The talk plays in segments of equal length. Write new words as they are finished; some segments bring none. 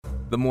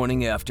The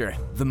morning after,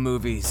 the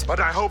movies.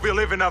 But I hope you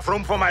leave enough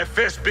room for my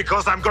fist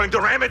because I'm going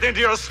to ram it into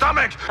your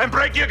stomach and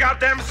break your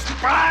goddamn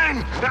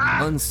spine!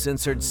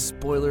 Uncensored,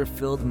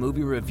 spoiler-filled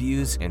movie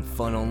reviews and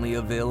fun only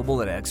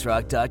available at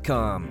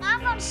xrock.com.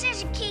 I'm gonna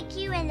scissor kick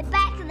you in the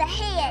back of the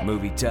head.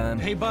 Movie time.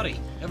 Hey, buddy,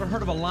 ever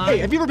heard of a line? Hey,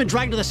 have you ever been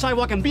dragged to the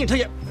sidewalk and beat until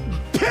you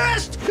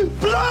pissed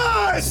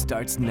blood?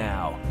 Starts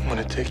now. I'm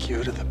gonna take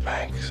you to the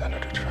bank,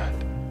 Senator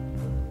Trent.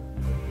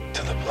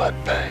 To the blood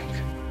bank.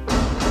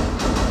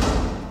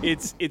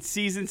 It's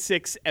season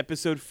 6,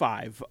 episode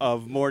 5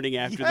 of Morning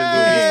After the Movies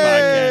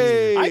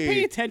podcast. I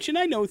pay attention.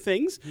 I know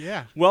things.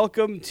 Yeah.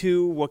 Welcome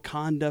to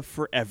Wakanda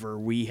Forever.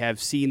 We have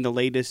seen the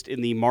latest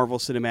in the Marvel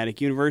Cinematic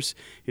Universe.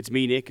 It's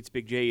me, Nick. It's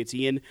Big J. It's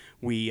Ian.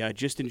 We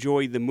just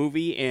enjoyed the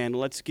movie, and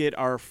let's get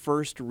our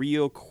first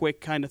real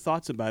quick kind of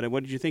thoughts about it.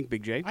 What did you think,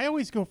 Big J? I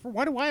always go first.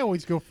 Why do I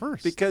always go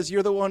first? Because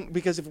you're the one.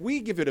 Because if we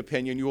give an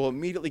opinion, you will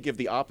immediately give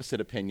the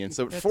opposite opinion.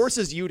 So it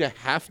forces you to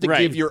have to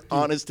give your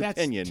honest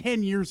opinion. That's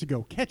 10 years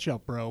ago. Catch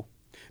up, bro.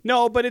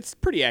 No, but it's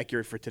pretty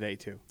accurate for today,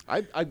 too.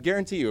 I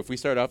guarantee you, if we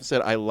started off and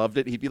said, I loved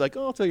it, he'd be like,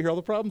 oh, I'll tell you all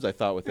the problems I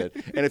thought with it.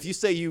 And if you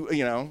say,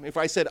 if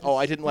I said, oh,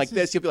 I didn't like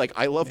this, you'll be like,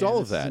 I loved all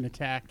of that. It's an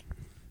attack.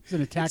 It's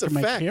an attack It's a on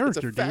my fact.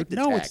 character, It's a fact dude.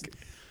 No, attack.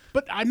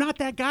 but I'm not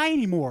that guy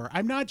anymore.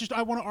 I'm not just,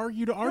 I want to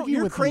argue to argue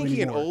you're with cranky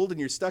you and anymore. old and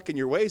you're stuck in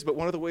your ways, but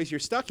one of the ways you're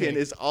stuck in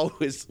is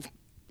always,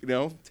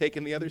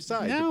 taking the other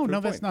side. No, to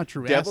that's not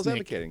true. Devil's Ask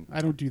Nick. advocating.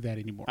 I don't do that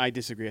anymore. I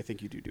disagree. I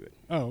think you do it.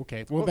 Oh,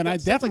 okay. Well, then that I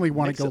sounds definitely like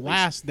want Nick's to go at least-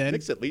 last then.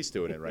 Nick's at least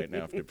doing it right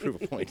now to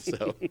prove a point.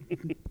 So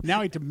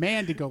Now I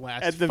demand to go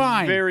last. At the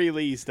Fine. very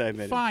least, I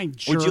mean. Fine,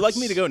 would you like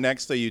me jerks. to go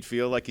next so you'd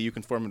feel like you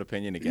can form an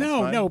opinion against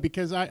mine? No,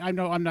 because I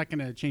know I'm not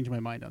going to change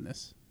my mind on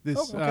this.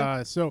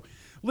 okay. So,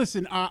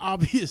 listen,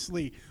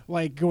 obviously,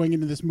 like going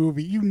into this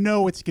movie,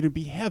 it's going to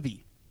be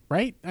heavy,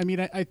 right? I mean,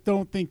 I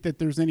don't think that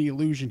there's any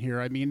illusion here.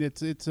 I mean,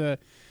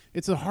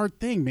 it's a hard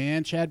thing,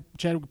 man.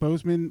 Chadwick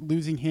Boseman,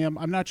 losing him.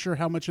 I'm not sure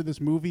how much of this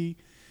movie,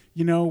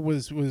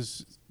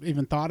 was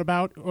even thought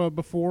about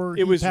before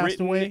It was he passed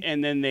written, away.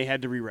 and then they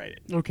had to rewrite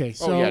it. Okay,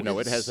 so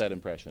it has that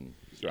impression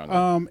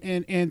strongly.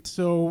 And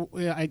so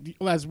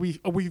as we've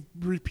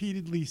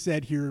repeatedly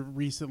said here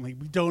recently,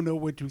 we don't know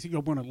what to see. We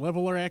want to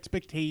level our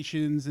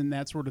expectations and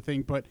that sort of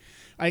thing. But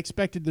I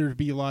expected there to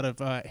be a lot of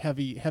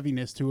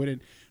heaviness to it.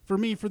 And for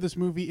me, for this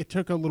movie, it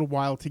took a little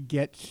while to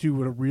get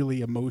to a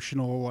really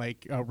emotional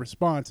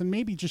response. And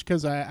maybe just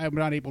because I'm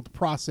not able to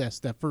process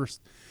that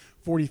first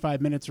 45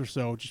 minutes or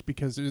so, just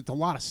because a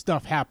lot of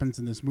stuff happens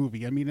in this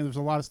movie. I mean, there's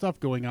a lot of stuff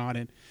going on,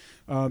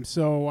 and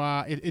so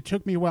it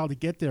took me a while to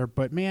get there.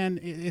 But man,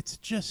 it's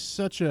just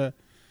such an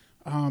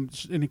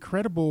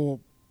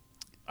incredible.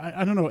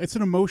 I don't know. It's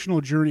an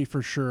emotional journey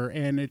for sure,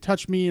 and it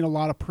touched me in a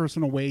lot of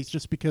personal ways.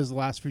 Just because the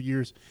last few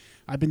years,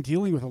 I've been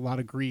dealing with a lot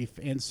of grief,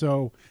 and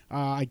so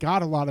I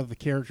got a lot of the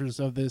characters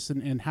of this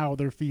and how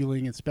they're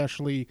feeling,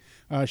 especially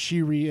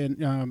Shiri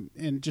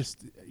and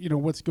just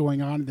what's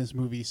going on in this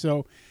movie.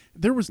 So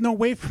there was no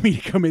way for me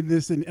to come in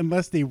this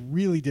unless they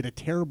really did a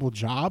terrible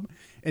job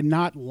and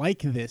not like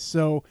this.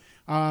 So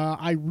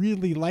I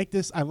really like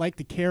this. I like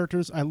the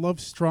characters. I love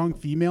strong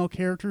female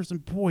characters,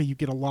 and boy, you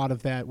get a lot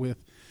of that with.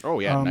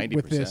 90%.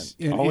 With this,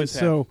 and Always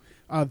so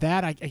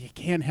that I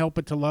can't help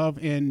but to love.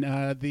 And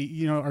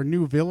our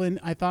new villain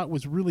I thought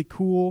was really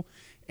cool.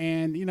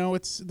 And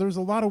there's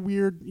a lot of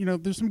weird,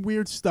 there's some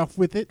weird stuff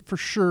with it for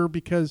sure,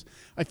 because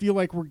I feel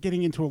like we're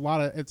getting into a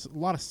lot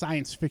of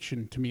science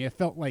fiction to me. I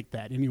felt like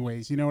that,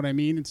 anyways. You know what I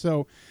mean? And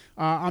so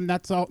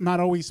that's not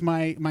always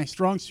my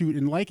strong suit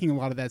in liking a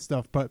lot of that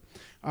stuff, but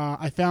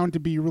I found to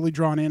be really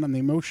drawn in on the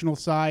emotional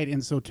side,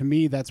 and so to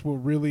me that's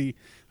what really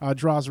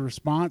draws a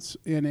response,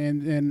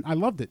 and I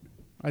loved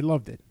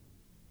it.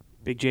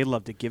 Big J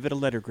loved it. Give it a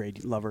letter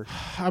grade, lover.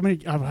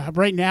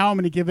 Right now I'm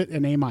going to give it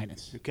an A-.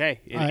 Okay,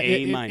 an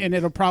A-. And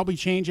it'll probably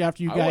change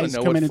after you I wanna guys know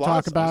come what in and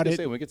flaws- talk about I was it. gonna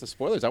say, when we get to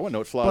spoilers, I want to know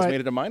what flaws But- made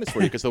it a minus for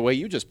you, because the way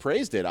you just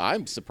praised it,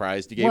 I'm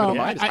surprised you gave it a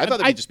minus. I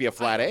thought it would just be a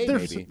flat A,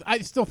 maybe. I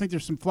still think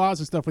there's some flaws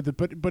and stuff with it,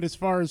 but as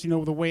far as the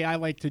way I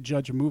like to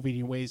judge a movie,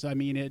 anyways, I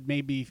mean, it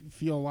made me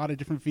feel a lot of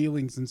different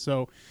feelings, and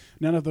so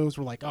none of those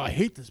were like, oh, I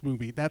hate this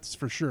movie. That's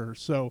for sure.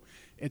 So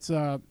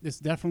it's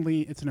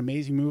definitely an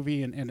amazing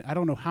movie, and I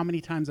don't know how many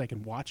times I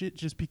can watch it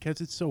just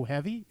because it's so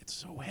heavy. It's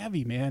so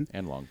heavy, man.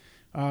 And long.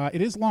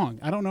 It is long.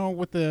 I don't know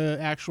what the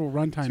actual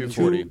runtime is.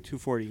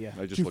 240, yeah.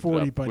 I just 240,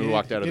 looked it up. but When we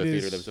walked out of the it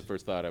theater, is- that was the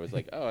first thought. I was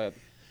like, oh.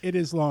 It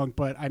is long,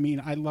 but I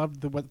mean, I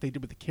loved what they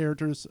did with the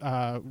characters.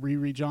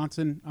 Riri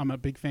Johnson, I'm a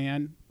big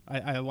fan.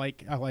 I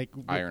like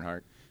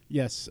Ironheart.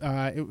 Yes,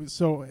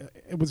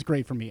 it was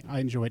great for me. I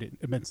enjoyed it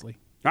immensely.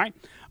 All right,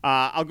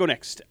 I'll go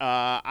next.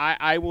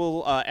 I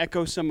will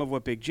echo some of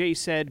what Big J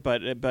said,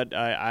 but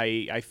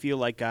I feel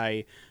like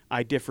I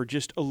differ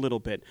just a little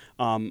bit.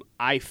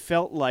 I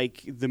felt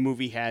like the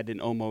movie had an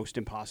almost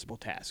impossible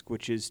task,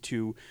 which is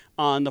to,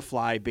 on the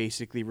fly,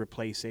 basically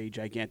replace a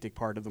gigantic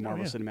part of the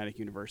Marvel Cinematic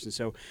Universe, and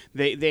so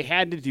they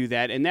had to do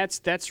that, and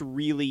that's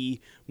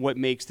really what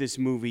makes this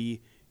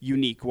movie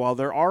unique. While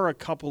there are a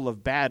couple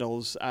of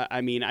battles,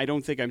 I mean, I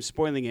don't think I'm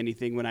spoiling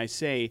anything when I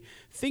say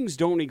things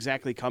don't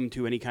exactly come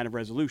to any kind of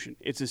resolution.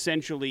 It's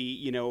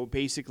essentially,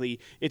 basically,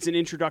 it's an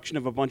introduction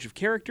of a bunch of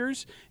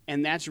characters,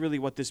 and that's really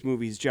what this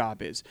movie's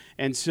job is.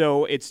 And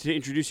so it's to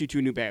introduce you to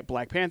a new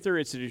Black Panther,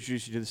 it's to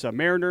introduce you to the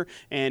Submariner,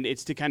 and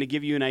it's to kind of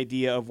give you an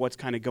idea of what's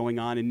kind of going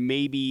on and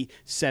maybe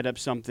set up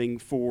something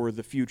for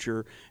the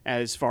future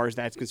as far as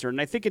that's concerned.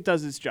 And I think it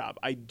does its job.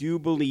 I do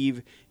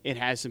believe it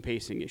has some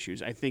pacing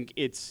issues. I think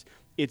it's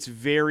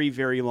very,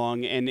 very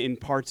long, and in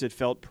parts it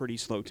felt pretty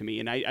slow to me.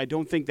 And I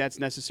don't think that's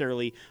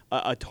necessarily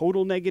a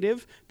total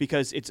negative,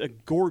 because it's a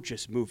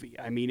gorgeous movie.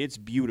 I mean, it's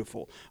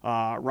beautiful.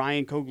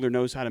 Ryan Coogler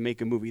knows how to make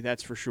a movie,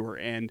 that's for sure.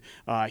 And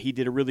he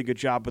did a really good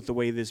job with the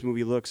way this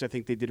movie looks. I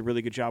think they did a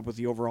really good job with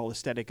the overall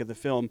aesthetic of the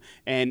film.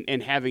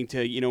 And having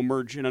to,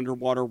 merge an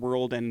underwater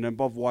world and an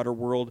above water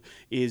world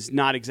is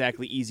not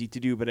exactly easy to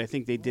do, but I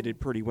think they did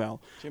it pretty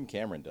well. Jim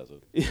Cameron does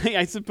it.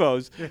 I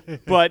suppose.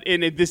 But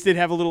this did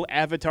have a little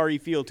Avatar-y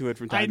feel to it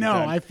from time to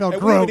time. I felt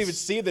and gross. we didn't even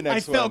see the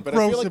next one, but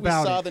I feel like we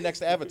saw it. the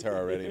next Avatar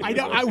already. I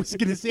know. I was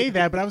going to say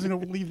that, but I was going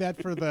to leave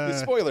that for the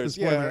spoilers.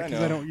 The spoiler, yeah, I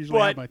know. I don't usually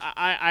have much.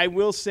 I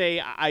will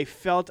say I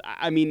felt.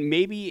 I mean,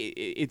 maybe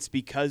it's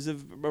because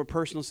of a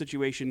personal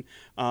situation.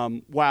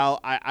 While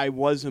I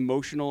was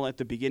emotional at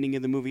the beginning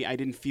of the movie, I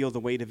didn't feel the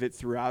weight of it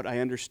throughout. I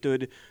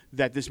understood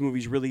that this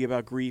movie's really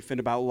about grief and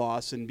about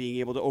loss and being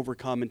able to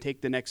overcome and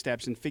take the next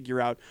steps and figure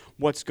out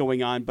what's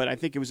going on. But I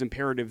think it was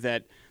imperative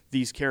that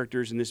these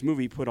characters in this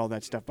movie put all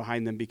that stuff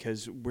behind them,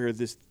 because where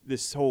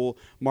this whole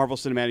Marvel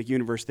Cinematic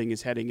Universe thing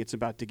is heading, it's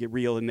about to get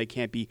real, and they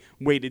can't be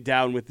weighted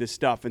down with this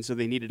stuff, and so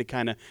they needed to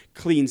kind of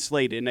clean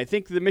slate it. And I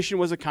think the mission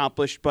was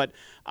accomplished, but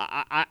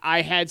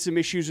I had some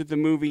issues with the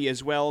movie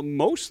as well,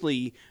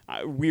 mostly,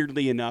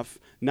 weirdly enough,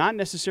 not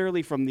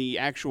necessarily from the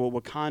actual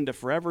Wakanda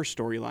Forever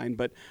storyline,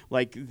 but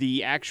like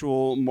the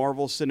actual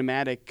Marvel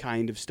Cinematic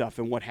kind of stuff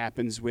and what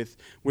happens with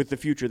the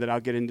future that I'll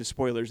get into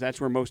spoilers.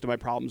 That's where most of my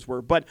problems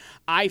were. But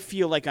I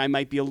feel like I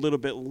might be a little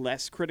bit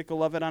less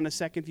critical of it on a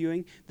second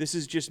viewing. This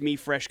is just me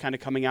fresh kind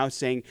of coming out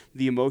saying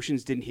the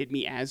emotions didn't hit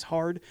me as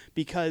hard,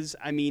 because,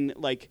 I mean,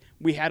 like,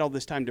 we had all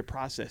this time to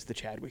process the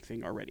Chadwick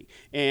thing already.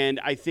 And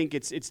I think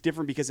it's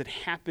different because it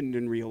happened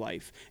in real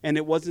life, and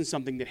it wasn't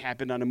something that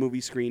happened on a movie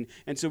screen,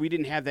 and so we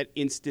didn't have that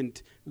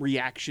instant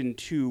reaction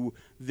to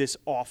this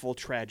awful,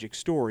 tragic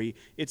story.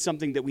 It's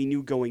something that we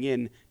knew going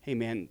in, hey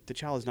man,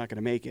 T'Challa's not going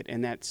to make it,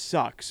 and that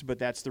sucks, but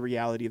that's the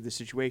reality of the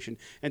situation.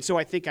 And so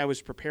I think I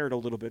was prepared a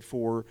little bit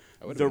for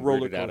the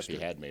roller coaster. Out if he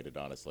had made it,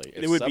 honestly.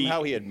 If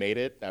somehow he had made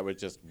it, I would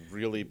just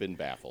really been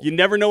baffled. You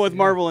never know with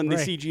Marvel and the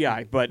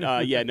CGI, but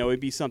it'd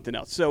be something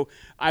else. So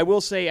I will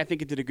say I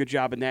think it did a good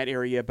job in that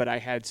area, but I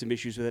had some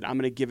issues with it. I'm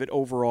going to give it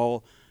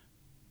overall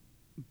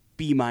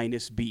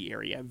B-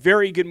 area.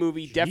 Very good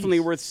movie, definitely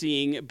worth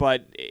seeing,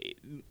 but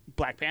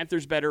Black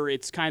Panther's better.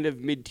 It's kind of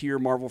mid-tier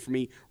Marvel for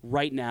me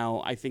right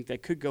now. I think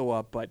that could go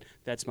up, but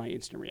that's my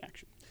instant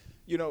reaction.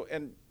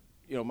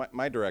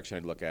 My direction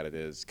I'd look at it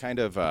is kind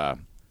of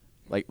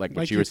like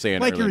what you were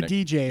saying like earlier. Like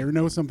you're a DJ or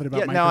know something about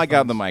microphones. Now I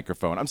got the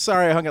microphone. I'm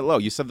sorry I hung it low.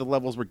 You said the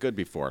levels were good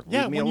before.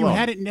 Yeah, Leave me when alone. you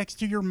had it next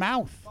to your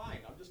mouth. Fine,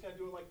 I'm just going to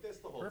do it like this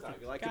the whole time.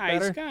 You like Guys, it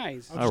better?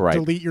 guys. I'll All just right.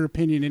 delete your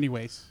opinion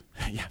anyways.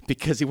 Yeah,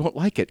 because he won't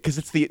like it. Because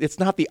it's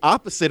not the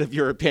opposite of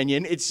your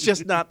opinion. It's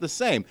just not the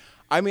same.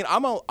 I mean,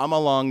 I'm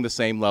along the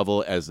same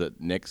level as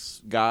that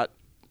Nick's got.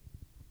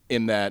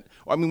 In that,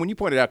 I mean, when you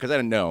pointed out, because I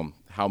didn't know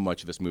how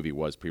much of this movie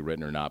was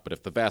pre-written or not, but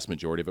if the vast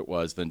majority of it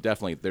was, then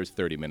definitely there's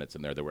 30 minutes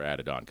in there that were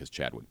added on because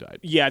Chadwick died.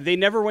 Yeah, they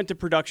never went to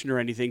production or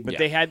anything, but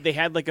Yeah. they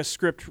had like a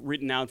script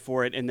written out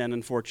for it, and then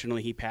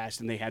unfortunately he passed,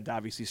 and they had to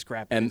obviously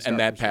scrap it. And start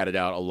that from scratch. padded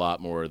out a lot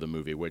more of the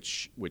movie,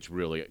 which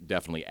really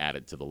definitely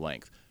added to the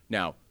length.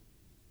 Now,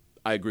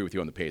 I agree with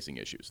you on the pacing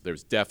issues.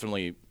 There's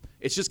definitely,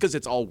 it's just because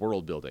it's all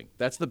world building.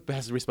 That's the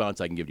best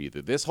response I can give to you.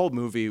 This whole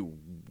movie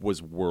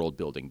was world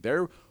building.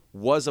 There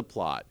was a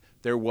plot.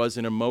 There was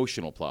an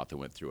emotional plot that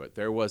went through it.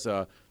 There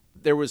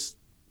was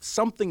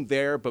something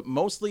there, but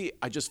mostly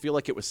I just feel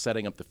like it was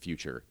setting up the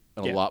future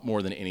and a lot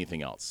more than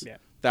anything else. Yeah.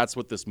 That's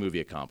what this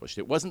movie accomplished.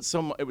 It wasn't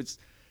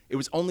it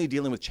was only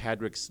dealing with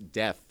Chadwick's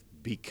death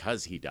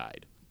because he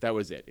died. That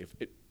was it.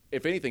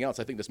 If anything else,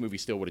 I think this movie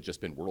still would have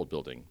just been world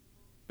building.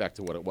 Back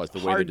to what it was, the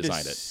way they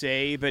designed to it.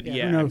 say, but Who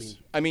yeah. knows?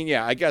 I mean,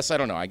 I guess, I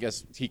don't know. I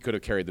guess he could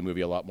have carried the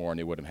movie a lot more and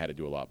they wouldn't have had to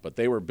do a lot. But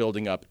they were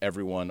building up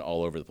everyone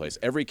all over the place.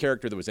 Every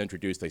character that was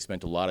introduced, they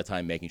spent a lot of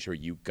time making sure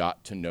you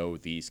got to know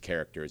these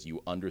characters.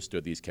 You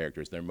understood these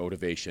characters, their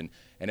motivation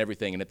and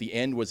everything. And at the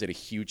end, was it a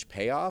huge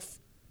payoff?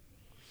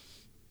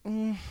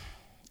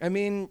 I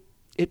mean,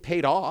 it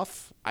paid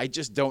off. I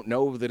just don't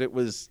know that it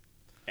was...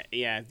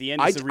 Yeah, the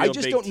end is a real I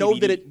just big don't know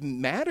TBD. that it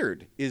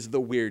mattered is the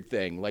weird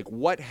thing. Like,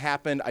 what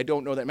happened, I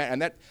don't know that mattered.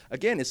 And that,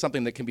 again, is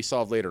something that can be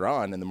solved later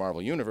on in the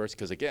Marvel Universe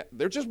because, again,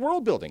 they're just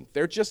world building.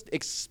 They're just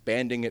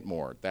expanding it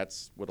more.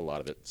 That's what a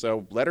lot of it.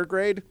 So, letter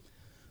grade,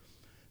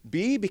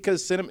 B,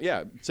 because,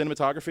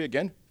 cinematography,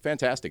 again,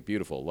 fantastic,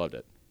 beautiful, loved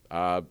it.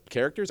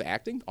 Characters,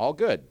 acting, all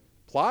good.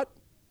 Plot,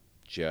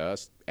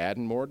 just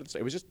adding more to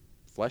it was just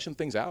fleshing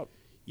things out.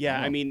 Yeah,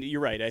 I mean,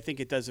 you're right. I think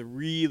it does a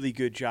really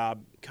good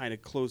job kind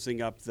of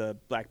closing up the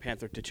Black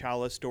Panther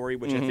T'Challa story,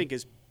 which I think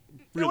is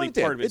really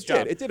part of its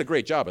job. It did a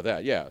great job of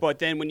that, yeah. But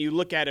then when you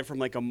look at it from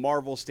like a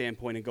Marvel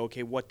standpoint and go,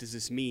 okay, what does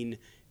this mean?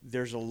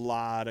 There's a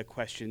lot of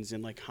questions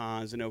in like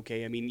Hans and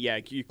okay. I mean, yeah,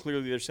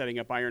 clearly they're setting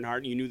up Ironheart.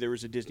 And you knew there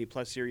was a Disney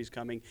Plus series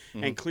coming,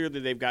 and clearly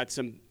they've got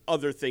some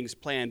other things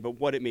planned. But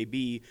what it may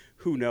be,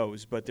 who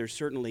knows? But there's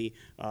certainly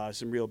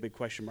some real big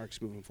question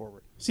marks moving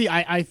forward. See,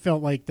 I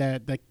felt like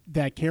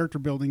that character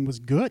building was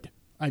good.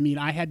 I mean,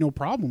 I had no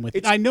problem with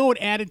it. I know it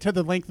added to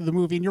the length of the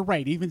movie, and you're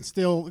right. Even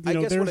still,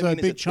 there's a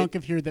big chunk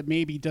of here that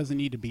maybe doesn't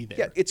need to be there.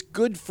 Yeah, it's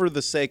good for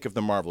the sake of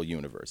the Marvel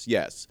Universe,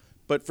 yes.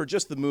 But for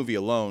just the movie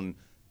alone,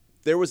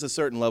 there was a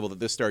certain level that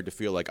this started to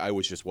feel like I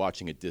was just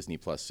watching a Disney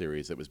Plus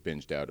series that was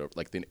binged out over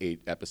like an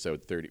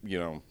 8-episode,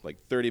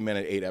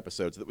 30-minute 8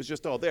 episodes that was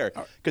just all there.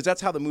 Because that's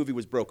how the movie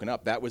was broken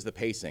up. That was the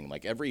pacing.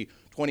 Like every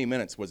 20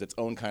 minutes was its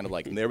own kind of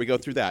like, and there we go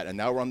through that, and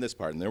now we're on this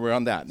part, and then we're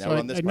on that, now we're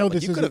on this part.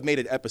 Like, you could have made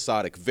it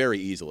episodic very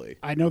easily.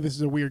 I know this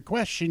is a weird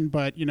question,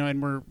 but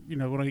and we're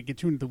when I get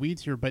too into the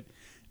weeds here, but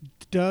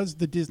does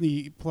the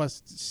Disney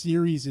Plus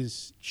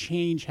series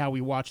change how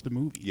we watch the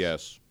movie?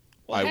 Yes.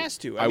 Well, it has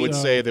to. I would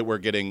say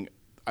that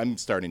I'm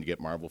starting to get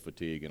Marvel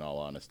fatigue, in all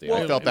honesty.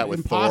 I felt that with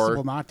impossible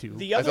Thor. Not to.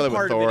 The I other felt that with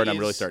part Thor, of it and I'm is,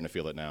 really starting to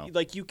feel it now.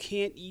 Like you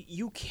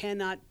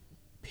cannot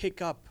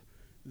pick up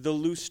the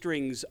loose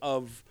strings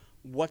of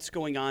what's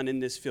going on in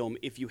this film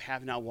if you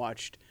have not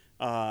watched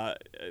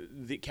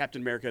the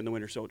Captain America and the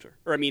Winter Soldier,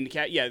 or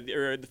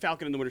the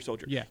Falcon and the Winter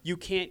Soldier. Yeah, you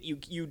can't. You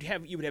would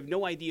have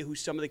no idea who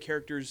some of the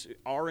characters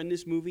are in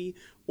this movie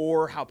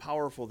or how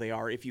powerful they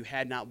are if you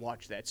had not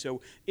watched that.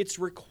 So it's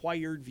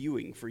required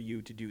viewing for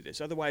you to do this.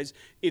 Otherwise,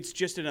 it's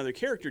just another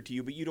character to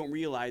you, but you don't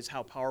realize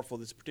how powerful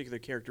this particular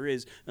character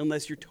is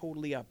unless you're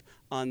totally up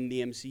on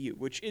the MCU,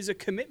 which is a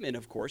commitment,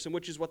 of course, and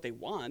which is what they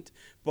want.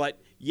 But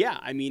yeah,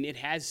 I mean, it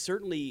has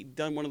certainly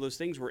done one of those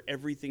things where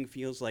everything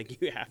feels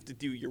like you have to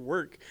do your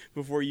work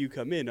before you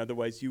come in.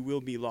 Otherwise, you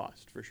will be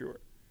lost for sure.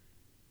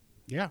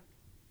 Yeah.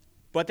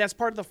 But that's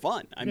part of the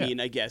fun, I mean,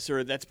 I guess,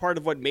 or that's part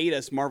of what made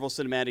us Marvel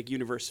Cinematic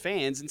Universe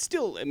fans. And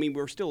still, I mean,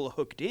 we're still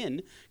hooked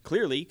in,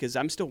 clearly, because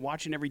I'm still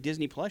watching every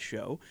Disney Plus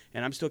show,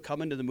 and I'm still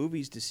coming to the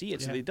movies to see it.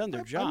 Yeah. So they've done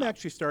their job. I'm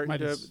actually starting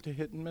to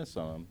hit and miss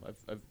on them. I've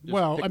just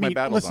well, picked I mean, my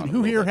battles listen, on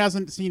who them here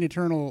hasn't seen the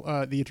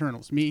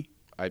Eternals? Me?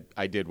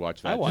 I did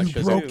watch that. I watched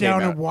You it broke too.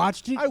 down and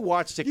watched it? I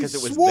watched it because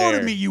it was swore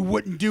there. to me you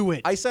wouldn't do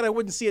it. I said I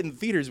wouldn't see it in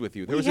theaters with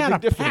you. There was we a had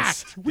big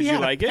difference. Pact. We Did you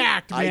had like a it?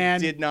 pact, man. I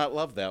did not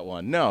love that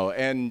one. No,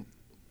 and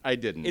I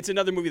didn't. It's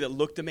another movie that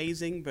looked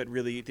amazing, but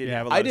really didn't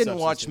have a lot I of didn't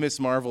watch substance. Miss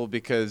Marvel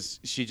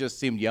because she just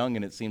seemed young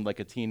and it seemed like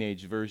a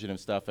teenage version of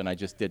stuff, and I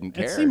just didn't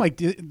care. It seemed like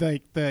the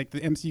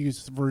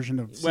MCU's version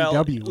of Well,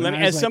 CW.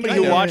 as somebody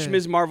who watched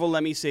Ms. Marvel,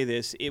 let me say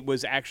this. It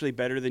was actually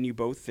better than you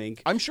both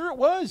think. I'm sure it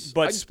was.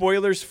 But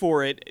spoilers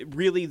for it,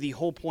 really the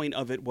whole point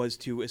of it was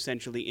to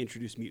essentially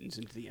introduce mutants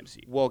into the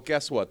MCU. Well,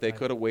 guess what? They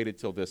could have waited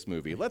till this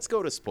movie. Let's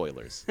go to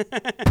spoilers.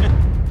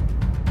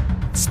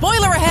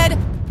 Spoiler ahead!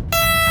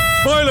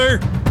 Spoiler!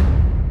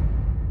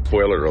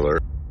 Spoiler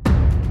alert.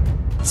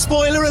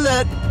 Spoiler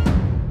alert!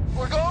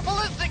 We're going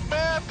ballistic,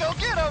 man. Go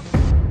get him.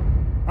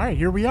 All right,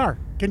 here we are.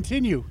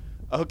 Continue.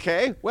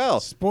 Okay, well,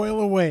 Spoil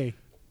away.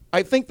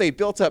 I think they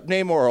built up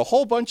Namor a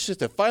whole bunch just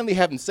to finally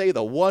have him say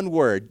the one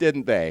word,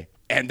 didn't they?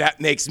 And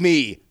that makes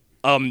me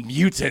a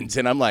mutant.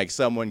 And I'm like,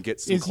 someone get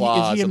some Is he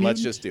claws a and let's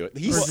mutant? just do it.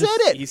 He Or said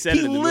just- it. He said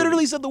it in the literally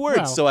movie. said the word.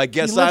 Well, so I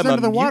guess he lives I'm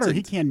under a the water.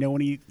 mutant. He can't know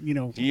any.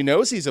 He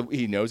knows he's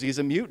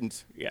a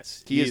mutant.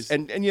 Yes. He is,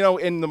 and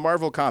in the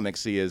Marvel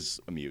comics, he is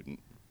a mutant.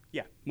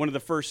 Yeah, one of the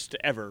first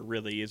ever,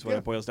 really, is what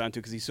it boils down to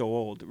because he's so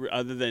old.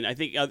 Other than I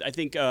think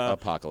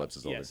Apocalypse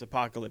is older. Yes,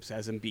 Apocalypse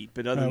has him beat,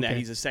 but other than that, Okay.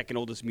 he's the second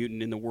oldest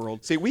mutant in the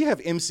world. See, we have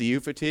MCU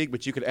fatigue,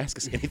 but you could ask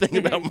us anything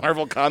about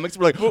Marvel comics.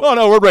 We're like, oh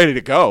no, we're ready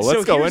to go.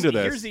 Let's go into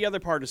this. Here's the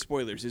other part of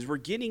spoilers: is we're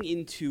getting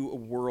into a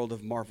world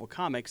of Marvel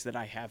comics that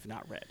I have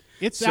not read.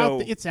 It's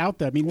out. It's out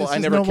there. I mean, Well, this I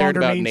is never no cared longer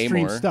about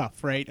mainstream Namor.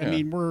 stuff, right? I Yeah.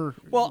 mean, we're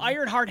Well,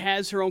 Ironheart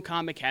has her own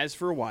comic, has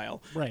for a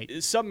while. Right.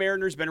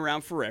 Submariner's been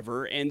around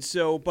forever, and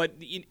so, but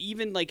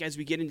even like as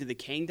we get into the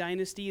Kang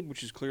Dynasty,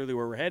 which is clearly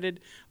where we're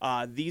headed,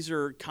 these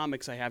are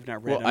comics I have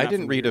not read. Well, I'm I not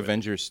didn't read familiar with.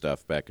 Avengers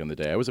stuff back in the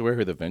day. I was aware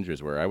who the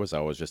Avengers were. I was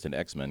always just an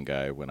X-Men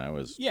guy when I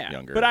was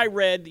younger. But I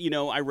read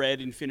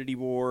Infinity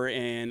War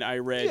and I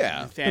read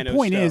Thanos. the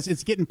point stuff. is,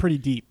 it's getting pretty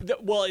deep.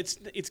 Well, it's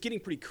getting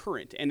pretty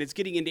current, and it's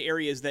getting into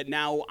areas that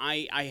now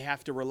I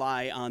have to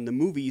rely on the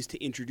movies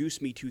to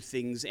introduce me to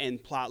things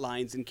and plot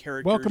lines and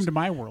characters. Welcome to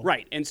my world.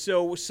 Right, and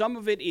so some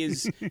of it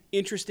is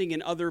interesting,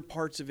 and other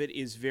parts of it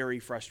is very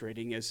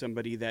frustrating. As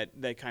somebody that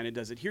kind of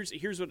does it,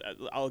 here's what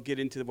I'll get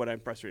into what I'm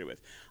frustrated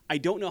with. I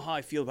don't know how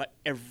I feel about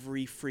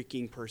every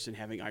freaking person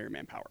having Iron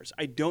Man powers.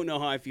 I don't know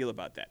how I feel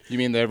about that. You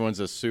mean that everyone's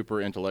a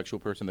super intellectual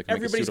person that can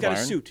Everybody's make a suit got of a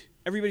iron? suit.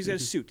 Everybody's got a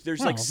suit. There's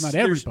Well, like not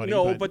there's- everybody,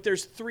 No, but- but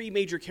there's three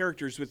major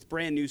characters with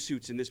brand new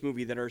suits in this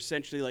movie that are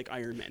essentially like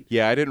Iron Man.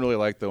 Yeah, I didn't really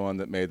like the one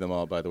that made them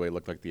all, by the way,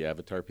 look like the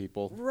Avatar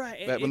people.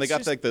 Right, That, when they it's got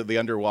just- like the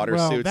underwater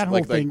Well, suits. that whole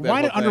like, thing. that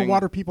Why do whole thing.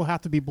 underwater people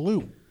have to be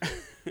blue?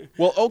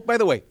 Well, oh, by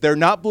the way, they're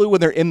not blue when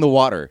they're in the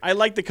water. I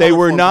like the They color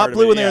were form not part of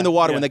blue it, when they're yeah, in the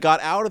water. yeah. When they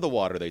got out of the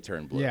water, they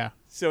turned blue. Yeah.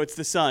 So it's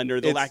the sun or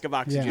the lack of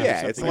oxygen. Yeah. or Yeah,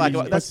 something. it's lack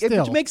of. but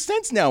still. It makes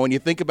sense now when you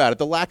think about it.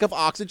 The lack of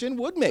oxygen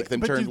would make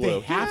them But turn do blue. they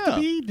have Yeah.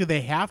 to be? Do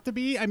they have to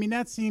be? I mean,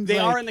 that seems They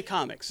like... are in the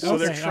comics, so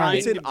they're Okay, all trying right.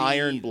 It's an to be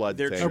Iron Blood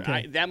they're thing.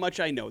 Okay. that much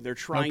I know. They're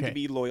trying to Okay.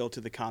 be loyal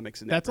to the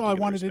comics. In That's that all I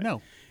particular wanted to respect.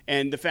 know.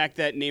 And the fact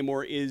that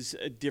Namor is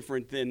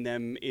different than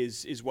them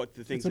is what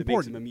the things It's that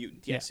makes him important. a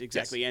mutant. Yeah. Yes,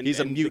 exactly. Yes. And He's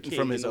a and the mutant king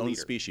from and his the own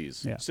leader.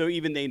 species. Yeah. So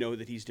even they know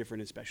that he's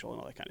different and special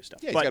and all that kind of stuff.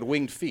 Yeah, he's But- got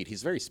winged feet.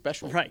 He's very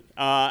special. Right.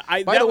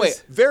 By the way,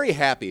 very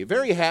happy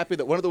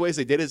that one of the ways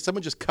they did is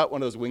someone just cut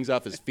one of those wings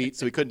off his feet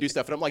so he couldn't do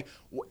stuff. And I'm like,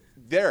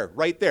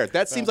 right there.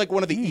 That seems like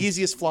one of the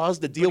easiest flaws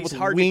to deal with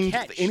hard winged to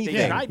catch. anything.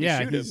 They tried to Yeah,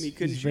 shoot him. he's- He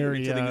couldn't he's shoot him very,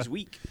 until he was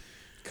weak.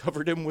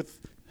 Covered him with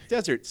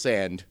desert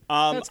sand.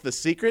 That's the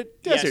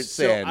secret. Desert Yes,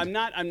 sand. So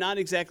I'm not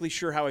exactly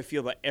sure how I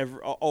feel about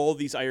all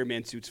these Iron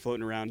Man suits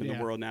floating around in Yeah.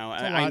 the world now.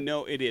 It's a I lot.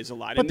 know it is a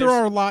lot. But and there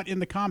there's- are a lot in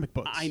the comic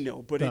books. I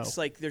know, but though. it's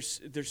like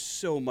there's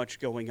so much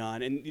going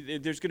on,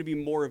 and there's going to be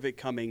more of it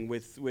coming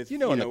with in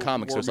the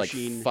comics, War there's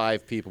Machine. like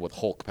 5 people with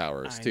Hulk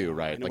powers I too, know,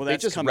 right? I know. Like Well, they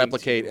that's just coming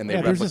replicate too. and they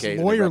Yeah, there's replicate. this and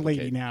they lawyer replicate.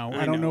 lady now.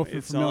 I don't know if you're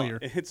it's all- familiar.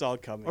 it's all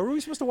coming. Are we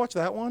supposed to watch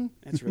that one?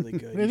 That's really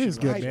good. It You is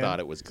should good, watch I man. thought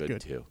it was good,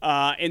 Good. too.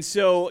 And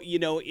so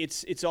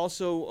it's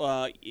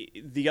also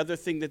the other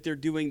thing that they're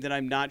doing that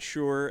I'm not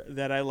sure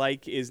that I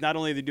like is not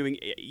only they're doing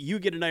you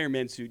get an Iron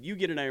Man suit, you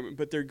get an Iron Man,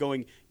 but they're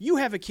going you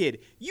have a kid,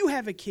 you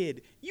have a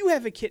kid, you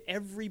have a kid.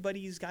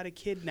 Everybody's got a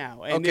kid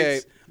now, and Okay.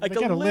 it's like They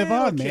gotta a live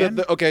little on, kid.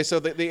 man. Okay, so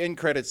the end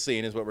credits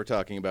scene is what we're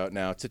talking about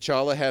now.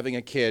 T'Challa having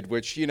a kid,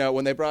 which,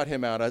 when they brought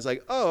him out, I was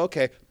like, oh,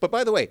 okay. But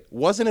by the way,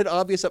 wasn't it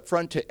obvious up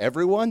front to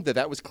everyone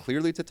that was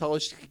clearly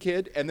T'Challa's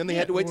kid? And then they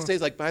had to wait to say,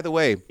 like, by the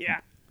way, Yeah.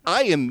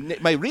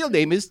 my real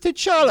name is They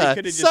T'Challa,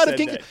 could've just son of said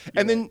King. that.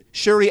 And then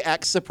Shuri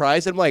acts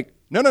surprised. I'm like,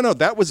 no,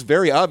 that was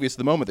very obvious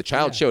the moment the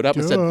child showed up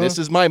and said, this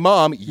is my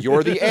mom,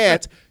 you're the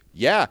aunt.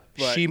 Yeah,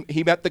 But-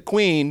 he met the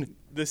queen.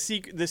 The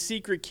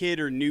secret kid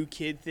or new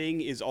kid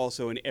thing is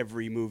also in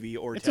every movie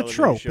or It's a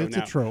television trope. show It's a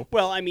now. trope.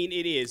 Well, I mean,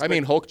 it is. I but-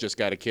 mean, Hulk just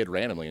got a kid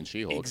randomly in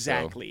She-Hulk.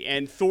 exactly,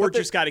 and Thor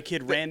just got a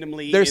kid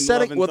randomly. They're in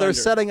setting Love and they're Thunder.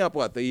 setting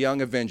up the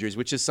Young Avengers,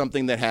 which is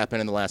something that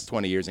happened in the last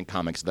 20 years in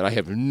comics that I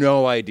have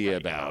no idea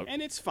about.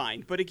 And it's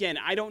fine, but again,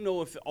 I don't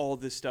know if all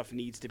this stuff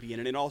needs to be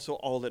in it, and also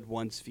all at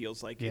once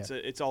feels like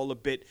it's all a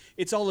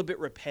bit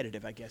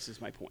repetitive. I guess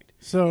is my point.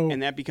 So-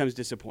 and that becomes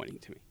disappointing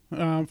to me.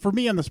 For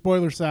me on the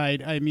spoiler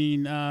side, I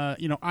mean,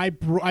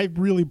 I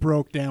really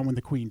broke down when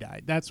the Queen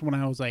died. That's when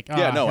I was like, Yeah,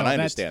 no, and hell, I that's-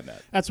 understand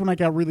that. That's when I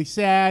got really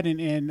sad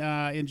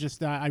and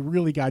just I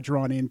really got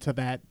drawn into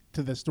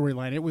the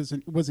storyline. It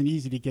wasn't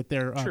easy to get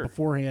there Sure.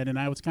 beforehand, and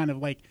I was kind of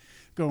like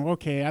going,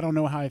 okay, I don't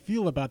know how I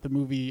feel about the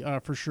movie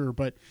for sure,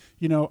 but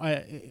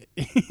I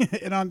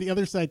and on the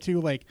other side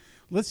too, like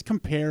let's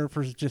compare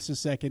for just a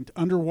second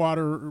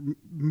underwater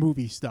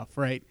movie stuff,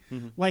 right?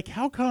 Mm-hmm. Like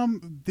how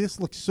come this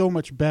looks so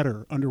much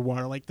better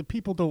underwater? Like the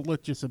people don't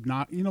look just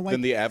obnoxious, like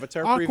Than the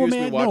Avatar previews we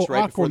Aquaman, watched no,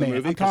 right before the Aquaman.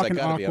 movie? I'm 'Cause I talking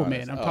gotta be Aquaman.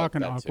 honest. I'm Oh,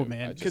 talking that too.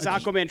 Aquaman. Because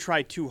Aquaman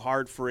tried too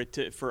hard for it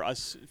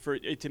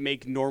to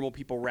make normal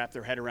people wrap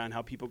their head around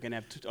how people can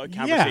have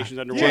conversations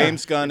underwater.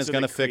 James Gunn And is so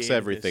going to they fix created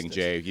everything, this.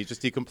 Jay.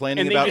 You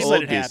complaining And they about just old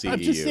let it happen. I'm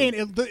just DCEU. saying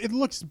it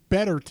looks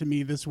better to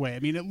me this way. I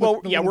mean, it Well,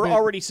 looked a yeah, little we're bit-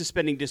 already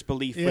suspending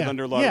disbelief with Yeah.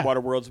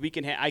 underwater worlds. We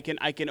can,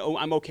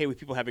 I'm okay with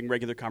people having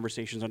regular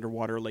conversations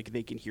underwater, like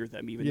they can hear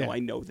them, even Yeah. though I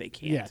know they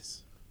can't.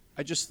 Yes.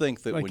 I just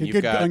think that Like when a you've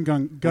good got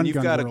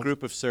gun a world.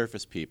 group of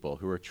surface people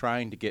who are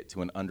trying to get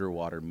to an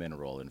underwater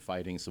mineral and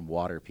fighting some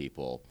water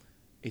people,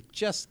 it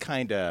just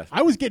kind of.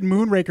 I was getting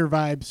Moonraker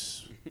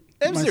vibes.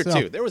 It was there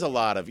myself. too. There was a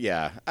lot of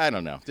I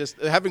don't know.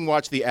 Just having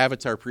watched the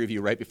Avatar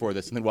preview right before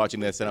this and then watching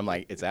this, and I'm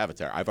like, it's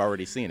Avatar. I've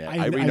already seen it. I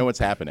already know what's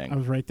happening. I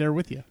was right there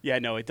with you. Yeah,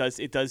 no, it does.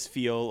 It does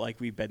feel like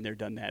we've been there,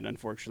 done that,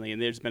 unfortunately.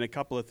 And there's been a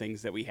couple of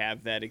things that we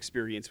have that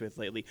experience with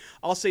lately.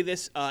 I'll say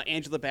this: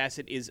 Angela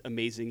Bassett is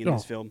amazing in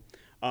this Oh. film.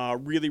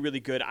 Really, really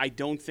good. I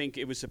don't think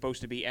it was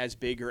supposed to be as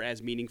big or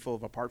as meaningful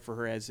of a part for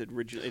her as it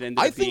originally ended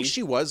I up think being.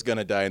 she was going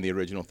to die in the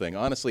original thing.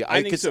 Honestly,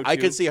 I think so, I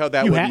too. could see how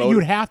that You would you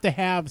would have to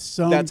have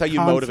some. That's how you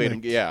motivate him.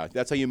 conflict. Yeah,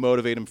 that's how you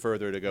motivate him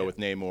further to go with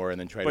Namor and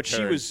then try But to she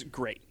turn. was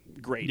great.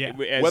 Yeah.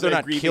 As Whether or a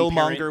not grieving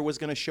Killmonger parent, was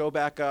going to show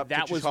back up.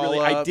 that to was really.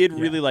 I T'Challa. did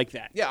really like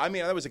that. Yeah, I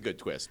mean that was a good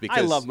twist because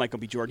I love Michael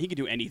B. Jordan. He can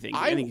do anything.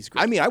 I think he's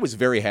great. I mean, I was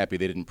very happy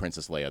they didn't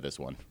Princess Leia this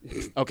one.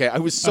 Okay, I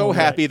was so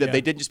happy that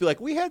they didn't just be like,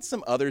 we had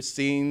some other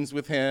scenes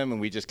with him and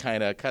we just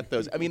kind of cut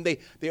those. I mean,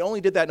 they only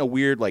did that in a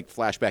weird like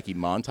flashbacky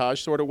montage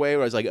sort of way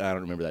where I was like, I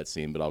don't remember that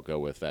scene, but I'll go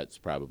with that's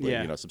probably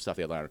some stuff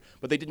they had learned.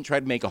 But they didn't try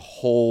to make a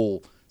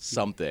whole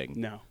something.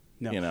 No.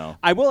 You know.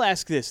 I will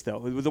ask this though.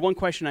 The one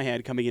question I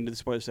had coming into the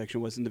spoiler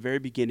section was in the very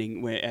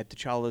beginning at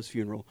T'Challa's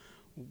funeral.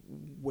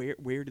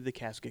 Where did the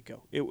casket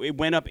go? It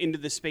went up into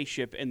the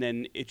spaceship and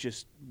then it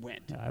just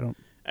went. I don't.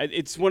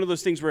 It's one of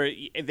those things where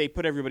they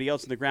put everybody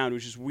else in the ground,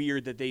 which is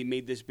weird that they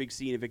made this big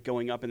scene of it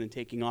going up and then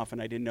taking off,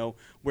 and I didn't know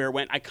where it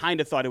went. I kind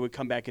of thought it would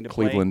come back into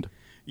Cleveland. play.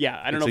 Yeah,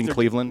 I don't It's know. in if they're-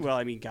 Cleveland? Well,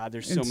 I mean, God,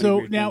 there's so And many. so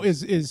weird now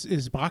things.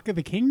 is Baka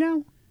the king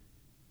now?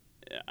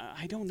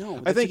 I don't know. I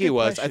That's think a he good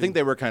was. I question. think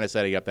they were kind of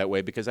setting up that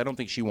way because I don't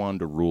think she wanted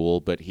to rule,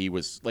 but he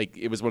was like,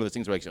 it was one of those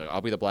things where like,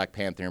 I'll be the Black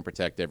Panther and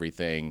protect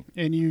everything.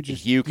 And you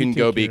can take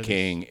go be care of this.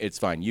 king. It's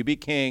fine. You be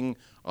king.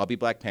 I'll be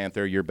Black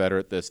Panther. You're better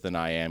at this than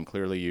I am.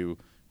 Clearly,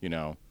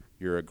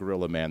 you're a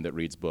gorilla man that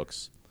reads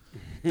books.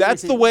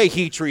 That's the way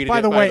he treated By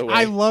it. the way,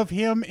 I love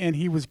him, and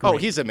he was great. Oh,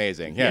 he's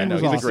amazing. Yeah, He no,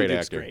 was he's awesome. a great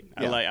Dude's actor. great.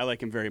 Yeah. I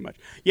like him very much.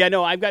 Yeah,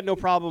 no, I've got no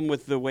problem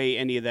with the way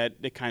any of that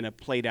kind of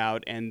played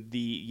out and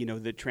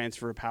the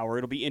transfer of power.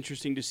 It'll be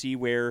interesting to see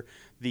where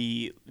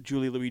the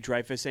Julie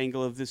Louis-Dreyfus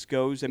angle of this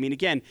goes. I mean,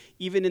 again,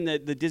 even in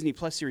the Disney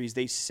Plus series,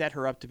 they set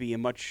her up to be a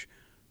much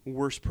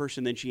worse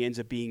person than she ends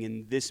up being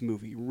in this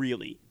movie,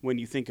 really, when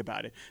you think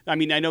about it. I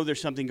mean, I know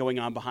there's something going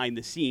on behind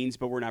the scenes,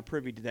 but we're not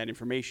privy to that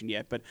information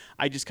yet. But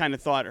I just kind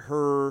of thought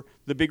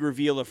the big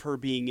reveal of her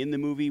being in the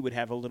movie would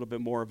have a little bit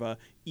more of a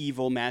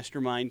evil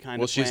mastermind kind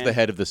Well, of she's plan. the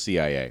head of the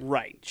CIA.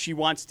 Right. She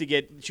wants to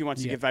get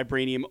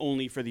vibranium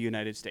only for the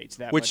United States.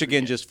 That Which much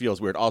again we get. just feels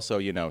weird. Also,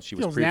 she was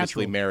Feels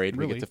previously natural, married.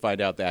 We really. get to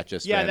find out that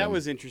just Yeah, then, that and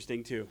was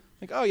interesting too.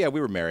 like, oh yeah,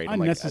 we were married. I'm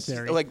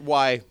Unnecessary. Like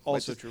why?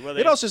 Also Like, true. Well,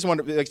 it also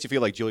just makes you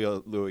feel like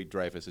Julia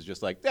Louis-Dreyfus is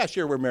just like, yeah,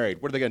 sure, we're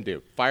married. What are they gonna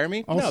do? Fire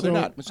me? Also, no, they're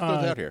not. Let's go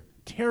out here.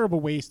 Terrible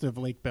waste of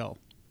Lake Bell.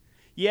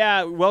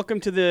 Yeah, welcome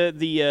to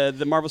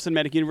the Marvel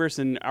Cinematic Universe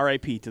and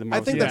R.I.P. to the I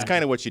Marvel. think Cinematic that's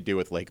kind of what you do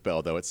with Lake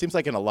Bell, though. It seems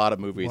like in a lot of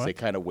movies What? they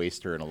kind of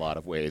waste her in a lot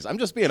of ways. I'm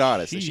just being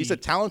honest. She's a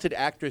talented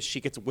actress.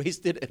 She gets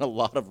wasted in a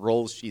lot of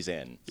roles she's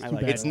in.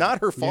 like It's that.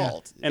 not her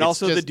fault. And It's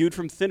also the just- dude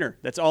from Thinner.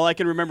 That's all I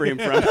can remember him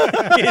from.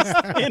 Is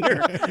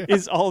Thinner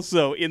is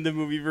also in the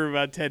movie for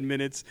about 10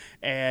 minutes,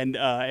 and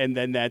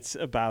then that's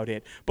about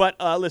it. But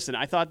listen,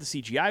 I thought the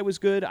CGI was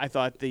good. I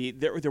thought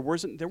there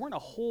weren't a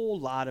whole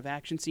lot of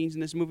action scenes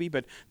in this movie,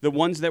 but the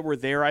ones that were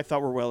there I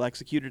thought were well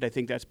executed. I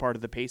think that's part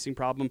of the pacing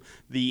problem.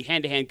 The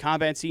hand-to-hand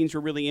combat scenes were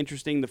really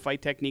interesting. The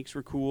fight techniques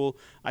were cool.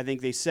 I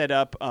think they set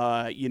up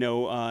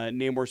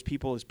Namor's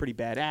people as pretty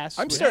badass.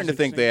 I'm which starting was to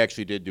think interesting. they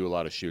actually did do a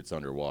lot of shoots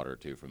underwater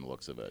too, from the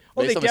looks of it.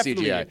 Oh, Based they on the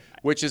definitely CGI, did.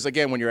 which is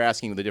again when you're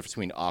asking the difference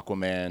between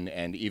Aquaman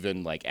and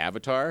even like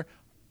Avatar.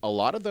 A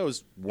lot of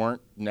those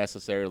weren't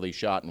necessarily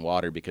shot in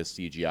water because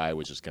CGI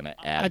was just going to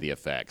add the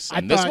effects.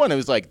 And this thought- one, it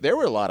was like there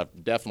were a lot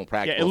of definite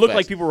practical. Yeah, it looked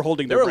effects. like people were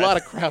holding There their were a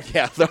lot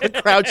breath. there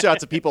were crowd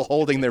shots of people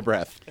holding their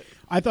breath.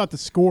 I thought the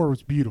score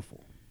was beautiful.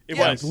 It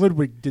Like, was.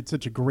 Ludwig did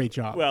such a great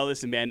job. Well,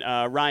 listen, man.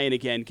 Ryan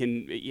again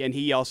and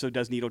he also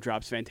does needle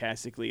drops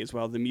fantastically as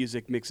well. The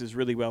music mixes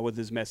really well with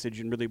his message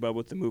and really well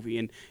with the movie,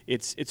 and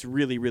it's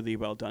really really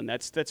well done.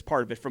 That's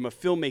part of it. From a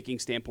filmmaking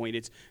standpoint,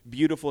 it's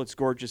beautiful, it's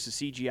gorgeous.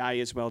 The CGI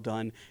is well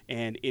done,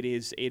 and it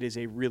is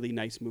a really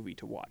nice movie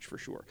to watch for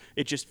sure.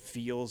 It just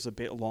feels a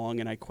bit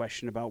long, and I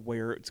question about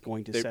where it's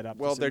going to set up.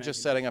 Well, the they're just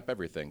cinematic- setting up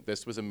everything.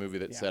 This was a movie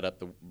that set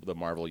up the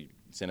Marvel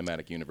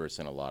Cinematic Universe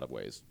in a lot of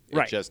ways.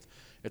 Right.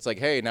 It's like,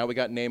 hey, now we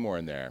got Namor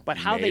in there. But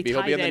how Maybe they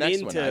he'll tie be in the that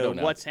next one. I into don't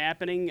know. what's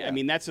happening, I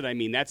mean, that's what I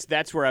mean.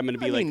 That's where I'm going to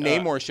be I like.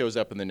 mean, Namor shows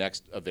up in the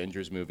next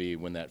Avengers movie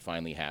when that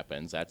finally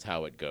happens. That's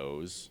how it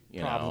goes, you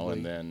know. Probably.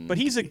 And then, But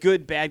he's a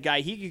good bad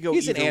guy. He could go.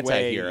 he's an either way.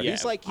 anti-hero. Yeah.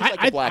 He's like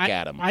a Black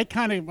Adam. I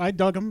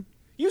dug him.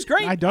 He was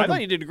great. I dug thought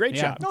him. he did a great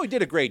Yeah. job. No, he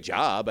did a great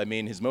job. I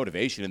mean, his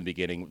motivation in the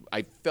beginning,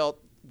 I felt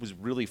was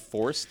really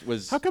forced.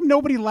 How come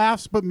nobody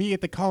laughs but me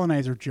at the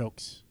colonizer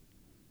jokes?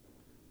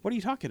 What are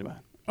you talking about?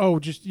 Oh,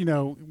 just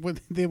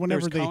whenever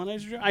There's they.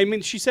 colonizer. I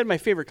mean, she said my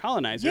favorite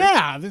colonizer.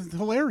 Yeah, this is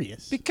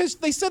hilarious. Because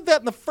they said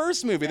that in the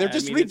first movie. They're I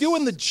just mean,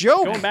 redoing the it's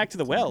joke. Going back to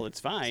the well, it's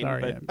fine.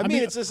 Sorry, but I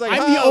mean, it's just like,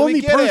 I'm the oh, we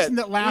only get person it.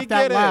 that We laughed get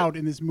out it. loud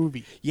in this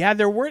movie. yeah,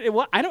 there were.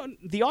 Well, I don't.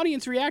 The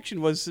audience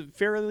reaction was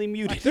fairly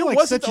muted. feel There like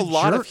wasn't such a a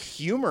lot jerk. of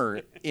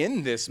humor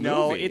in this movie.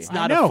 No, it's I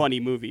not a know. funny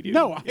movie, dude.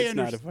 No, I it's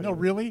not a understand. funny. No,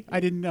 movie. really, I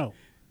didn't know.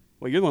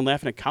 Well, you're the one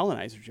laughing at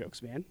colonizer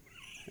jokes, man.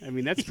 I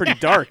mean, that's pretty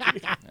dark.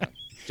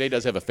 Jay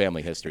does have a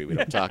family history we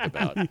don't talk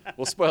about.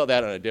 We'll spoil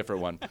that on a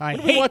different one. I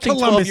What are we hate watching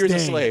 12 Columbus Years a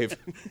Day. Slave.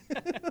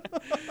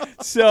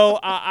 So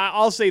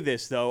I'll say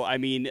this though. I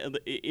mean,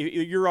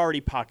 you're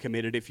already pot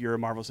committed if you're a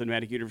Marvel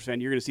Cinematic Universe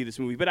fan. You're going to see this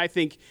movie, but I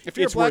think If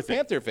you're a it's Black worth it.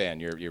 Panther fan,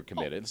 you're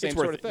committed. Same It's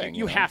sort worth of thing. it.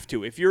 You know? have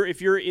to. If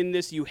you're in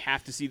this, you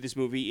have to see this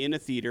movie in a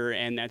theater,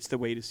 and that's the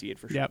way to see it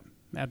for sure. Yep,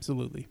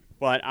 absolutely.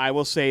 But I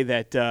will say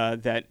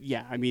that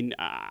yeah, I mean,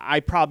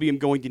 I probably am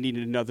going to need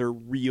another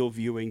real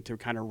viewing to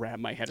kind of wrap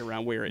my head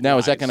around where it. Now,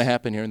 is that lies. going to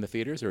happen here in the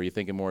theaters, or are you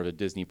thinking more of a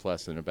Disney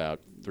Plus in about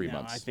 3 No,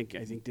 months? I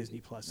think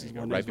Disney Plus is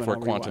one right is when before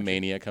I'll rewatch it.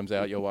 Quantumania comes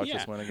out, you'll watch Yeah,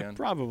 this one again?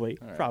 probably.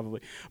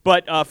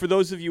 But for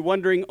those of you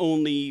wondering,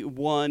 only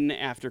one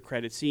after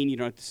credit scene. You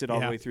don't have to sit all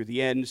the Yeah. way through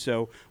the end.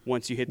 So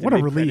once you hit the What a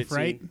mid-credit relief, scene-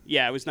 right?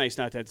 Yeah, it was nice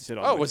not to have to sit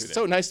all the Oh, way it was through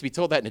so nice to be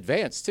told that in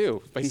advance,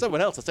 too, by someone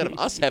else instead of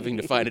us having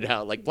to find it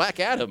out, like Black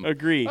Adam.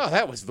 Agree. Oh,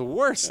 that was the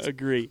worst.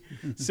 Agree.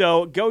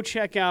 So go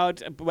check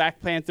out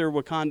Black Panther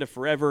Wakanda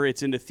Forever.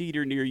 It's in the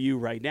theater near you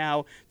right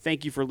now.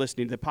 Thank you for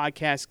listening to the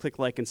podcast. Click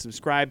like and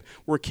subscribe.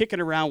 We're kicking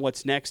around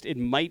what's next. It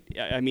might,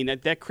 I mean,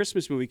 that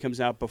Christmas movie comes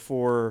out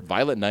before.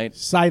 Violent Night.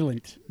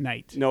 Silent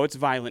Night. No, it's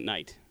Violent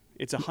Night.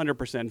 It's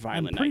 100%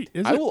 Violent Night.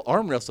 Is I it? will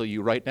arm wrestle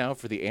you right now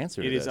for the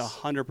answer It to is this.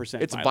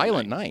 100% It's Violent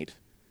Violent Night. Night.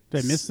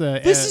 Did I miss the?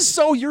 This is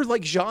so your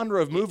like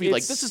genre of movie.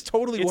 Like It's- this is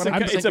totally it's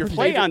 100%. it's a your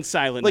play favorite. on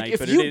Silent Like Night, if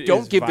but you it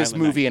don't is give this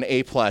Violent movie Night.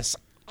 an A+,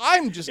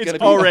 I'm just It's gonna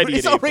be already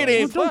it's an A+. already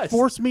an A+. Don't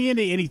force me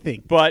into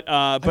anything. But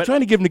I'm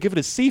trying to give him to give it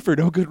a C for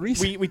no good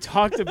reason. we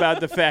talked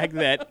about the fact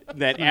that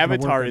gonna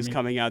Avatar work on is me.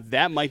 coming out.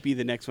 That might be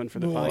the next one for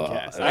the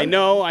podcast. I- I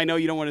know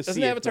you don't want to see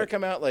Doesn't it. Avatar but-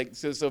 come out like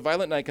so?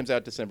 Violent Night comes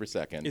out December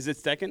 2nd. Is it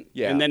second?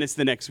 Yeah. And then it's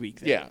the next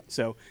week. Then. Yeah.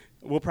 So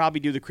we'll probably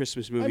do the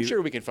Christmas movie. I'm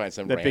sure we can find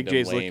some that random Big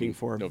J's lame looking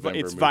for. November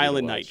It's movie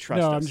Violent to Night. watch. Trust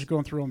No, us. I'm just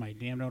going through all my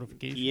damn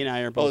notifications. He and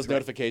I are All both those right.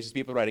 notifications,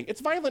 people writing,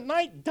 "It's Violent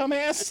Night,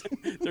 dumbass."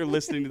 They're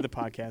listening to the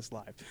podcast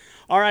live.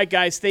 All right,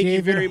 guys. Thank you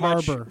David very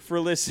much Harbour. for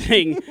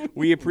listening.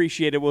 We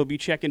appreciate it. We'll be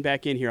checking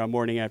back in here on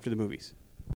Morning After the Movies.